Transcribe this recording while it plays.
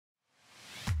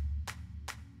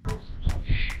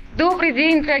Добрый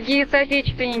день, дорогие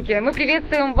соотечественники! Мы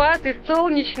приветствуем вас из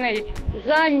солнечной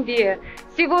Замбии.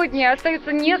 Сегодня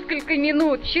остается несколько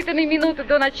минут, считанные минуты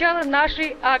до начала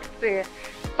нашей акции.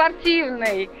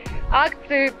 Спортивной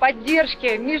акции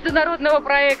поддержки международного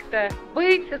проекта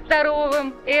 «Быть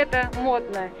здоровым – это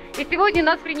модно». И сегодня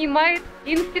нас принимает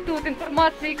Институт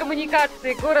информации и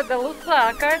коммуникации города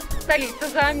Лусака, столица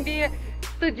Замбии,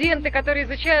 студенты, которые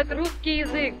изучают русский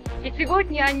язык. И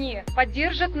сегодня они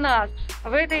поддержат нас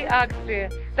в этой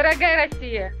акции. Дорогая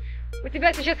Россия, у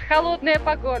тебя сейчас холодная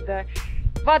погода.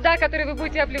 Вода, которой вы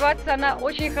будете обливаться, она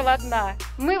очень холодна.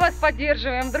 Мы вас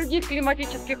поддерживаем в других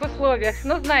климатических условиях.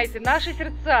 Но знаете, наши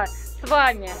сердца с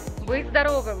вами. Быть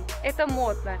здоровым – это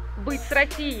модно. Быть с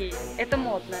Россией – это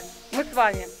модно. Мы с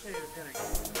вами.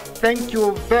 Thank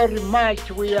you very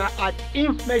much. We are at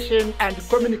Information and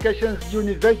Communications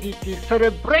University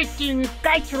celebrating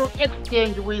cultural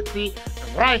exchange with the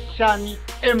Russian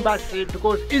embassy,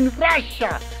 because in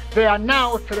Russia they are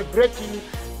now celebrating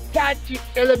that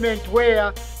element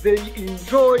where they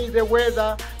enjoy the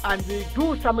weather and they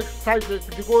do some exercises,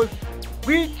 because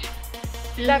which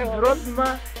is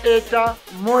Одновременно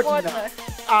модно.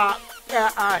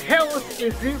 Health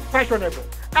is fashionable,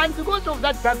 and because of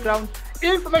that background,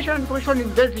 Information and Communication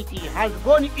University has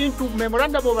gone into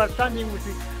memorandum of understanding with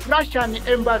the Russian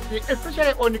embassy,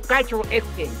 especially on cultural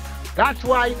exchange. That's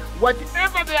why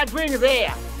whatever they are doing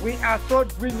there, we are so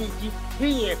doing it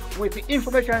here with the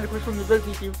Information and Communication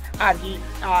University and the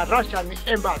Russian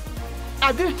embassy.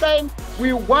 At this time,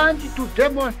 we want to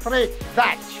demonstrate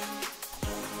that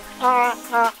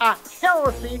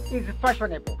health is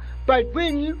fashionable by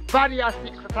doing various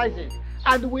exercises.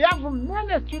 And we have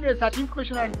many students at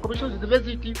Information and Communication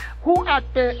University who are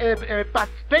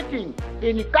participating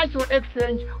in cultural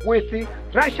exchange with the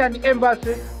Russian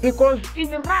embassy, because in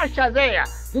Russia there,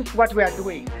 this is what we are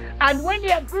doing. And when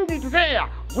they are doing it there,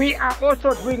 we are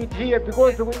also doing it here,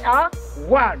 because we are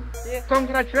one. Yes.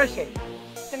 Congratulations.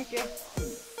 Thank you.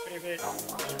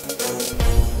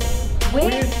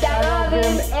 Быть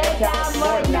здоровым – это